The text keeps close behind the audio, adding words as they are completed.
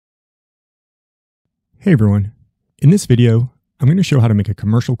Hey everyone, in this video, I'm going to show how to make a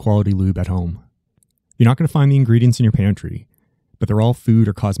commercial quality lube at home. You're not going to find the ingredients in your pantry, but they're all food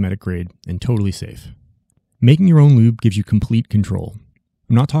or cosmetic grade and totally safe. Making your own lube gives you complete control.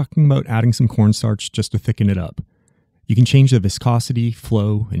 I'm not talking about adding some cornstarch just to thicken it up. You can change the viscosity,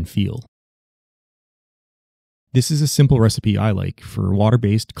 flow, and feel. This is a simple recipe I like for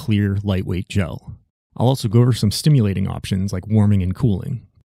water-based, clear, lightweight gel. I'll also go over some stimulating options like warming and cooling.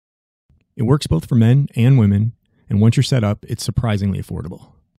 It works both for men and women, and once you're set up, it's surprisingly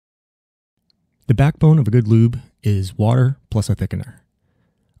affordable. The backbone of a good lube is water plus a thickener.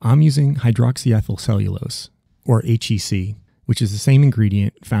 I'm using hydroxyethyl cellulose, or HEC, which is the same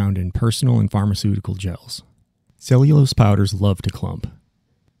ingredient found in personal and pharmaceutical gels. Cellulose powders love to clump.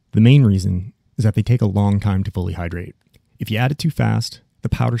 The main reason is that they take a long time to fully hydrate. If you add it too fast, the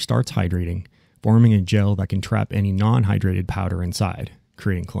powder starts hydrating, forming a gel that can trap any non-hydrated powder inside,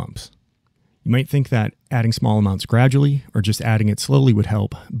 creating clumps. You might think that adding small amounts gradually or just adding it slowly would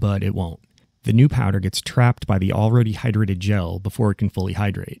help, but it won't. The new powder gets trapped by the already hydrated gel before it can fully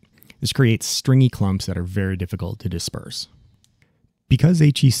hydrate. This creates stringy clumps that are very difficult to disperse. Because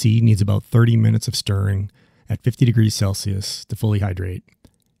HEC needs about 30 minutes of stirring at 50 degrees Celsius to fully hydrate,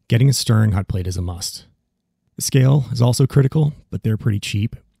 getting a stirring hot plate is a must. The scale is also critical, but they're pretty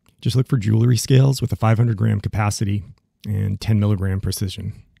cheap. Just look for jewelry scales with a 500 gram capacity and 10 milligram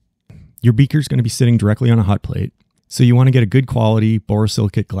precision. Your beaker is going to be sitting directly on a hot plate, so you want to get a good quality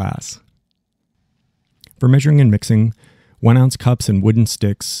borosilicate glass. For measuring and mixing, 1 ounce cups and wooden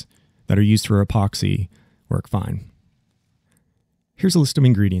sticks that are used for epoxy work fine. Here's a list of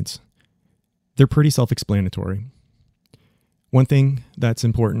ingredients. They're pretty self-explanatory. One thing that's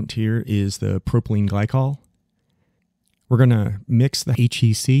important here is the propylene glycol. We're going to mix the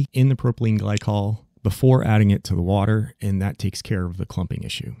HEC in the propylene glycol before adding it to the water, and that takes care of the clumping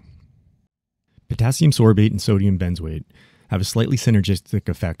issue. Potassium sorbate and sodium benzoate have a slightly synergistic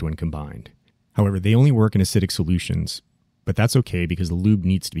effect when combined. However, they only work in acidic solutions, but that's okay because the lube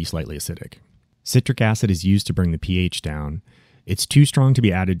needs to be slightly acidic. Citric acid is used to bring the pH down. It's too strong to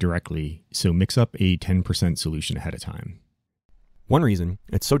be added directly, so mix up a 10% solution ahead of time. One reason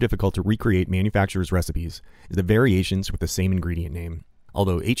it's so difficult to recreate manufacturers' recipes is the variations with the same ingredient name.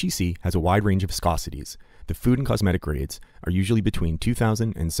 Although HEC has a wide range of viscosities, the food and cosmetic grades are usually between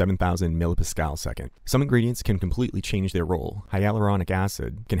 2,000 and 7,000 millipascal/second. Some ingredients can completely change their role. Hyaluronic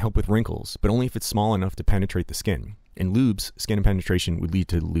acid can help with wrinkles, but only if it's small enough to penetrate the skin. In lubes, skin penetration would lead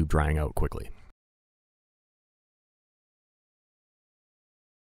to the lube drying out quickly.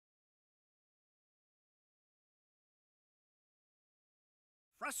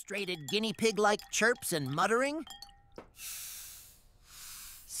 Frustrated guinea pig-like chirps and muttering?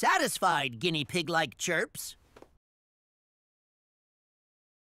 Satisfied guinea pig-like chirps?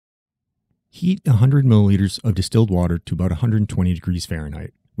 Heat 100 milliliters of distilled water to about 120 degrees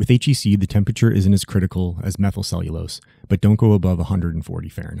Fahrenheit. With HEC, the temperature isn't as critical as methyl cellulose, but don't go above 140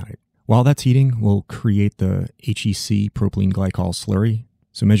 Fahrenheit. While that's heating, we'll create the HEC propylene glycol slurry.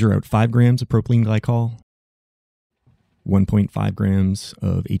 So measure out 5 grams of propylene glycol, 1.5 grams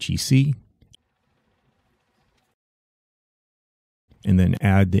of HEC, and then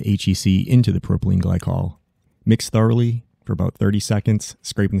add the HEC into the propylene glycol. Mix thoroughly for about 30 seconds,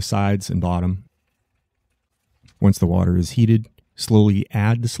 scraping the sides and bottom. Once the water is heated, slowly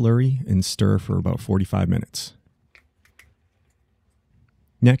add the slurry and stir for about 45 minutes.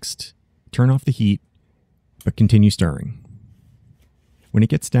 Next, turn off the heat, but continue stirring. When it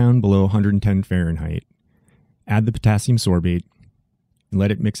gets down below 110 Fahrenheit, add the potassium sorbate and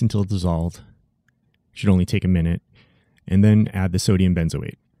let it mix until dissolved. Should only take a minute. And then add the sodium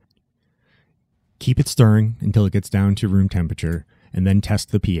benzoate. Keep it stirring until it gets down to room temperature, and then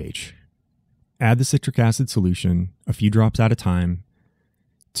test the pH. Add the citric acid solution a few drops at a time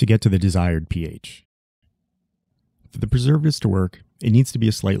to get to the desired pH. For the preservatives to work, it needs to be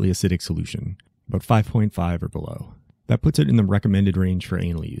a slightly acidic solution, about 5.5 or below. That puts it in the recommended range for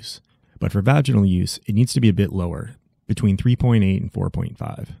anal use. But for vaginal use, it needs to be a bit lower, between 3.8 and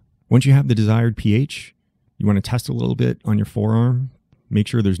 4.5. Once you have the desired pH, you want to test a little bit on your forearm. Make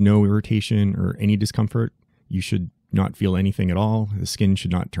sure there's no irritation or any discomfort. You should not feel anything at all. The skin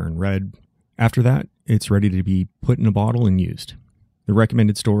should not turn red. After that, it's ready to be put in a bottle and used. The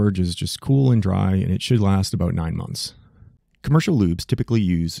recommended storage is just cool and dry, and it should last about 9 months. Commercial lubes typically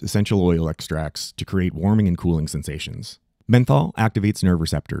use essential oil extracts to create warming and cooling sensations. Menthol activates nerve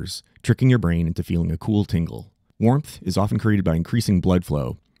receptors, tricking your brain into feeling a cool tingle. Warmth is often created by increasing blood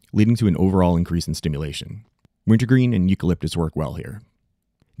flow, leading to an overall increase in stimulation. Wintergreen and eucalyptus work well here.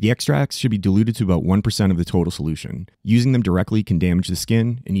 The extracts should be diluted to about 1% of the total solution. Using them directly can damage the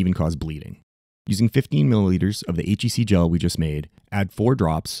skin and even cause bleeding. Using 15 milliliters of the HEC gel we just made, add 4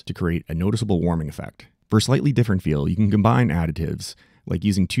 drops to create a noticeable warming effect. For a slightly different feel, you can combine additives, like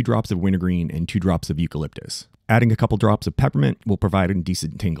using 2 drops of wintergreen and 2 drops of eucalyptus. Adding a couple drops of peppermint will provide a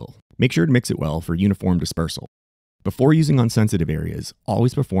decent tingle. Make sure to mix it well for uniform dispersal. Before using on sensitive areas,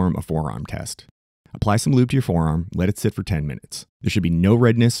 always perform a forearm test. Apply some lube to your forearm, let it sit for 10 minutes. There should be no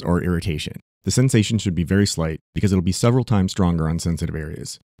redness or irritation. The sensation should be very slight because it'll be several times stronger on sensitive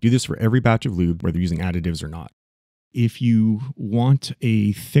areas. Do this for every batch of lube, whether using additives or not. If you want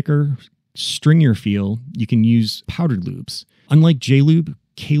a thicker, stringier feel, you can use powdered lubes. Unlike J-lube,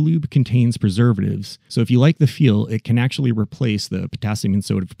 K-lube contains preservatives, so if you like the feel, it can actually replace the potassium and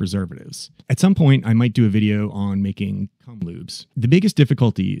sodium preservatives. At some point, I might do a video on making cum lubes. The biggest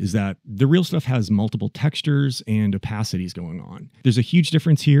difficulty is that the real stuff has multiple textures and opacities going on. There's a huge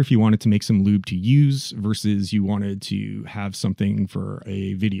difference here if you wanted to make some lube to use versus you wanted to have something for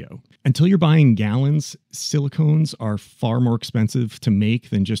a video. Until you're buying gallons, silicones are far more expensive to make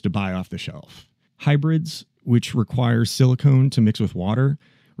than just to buy off the shelf. Hybrids, which requires silicone to mix with water,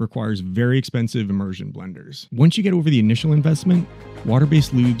 requires very expensive immersion blenders. Once you get over the initial investment,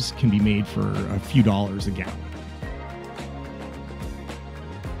 water-based lubes can be made for a few dollars a gallon.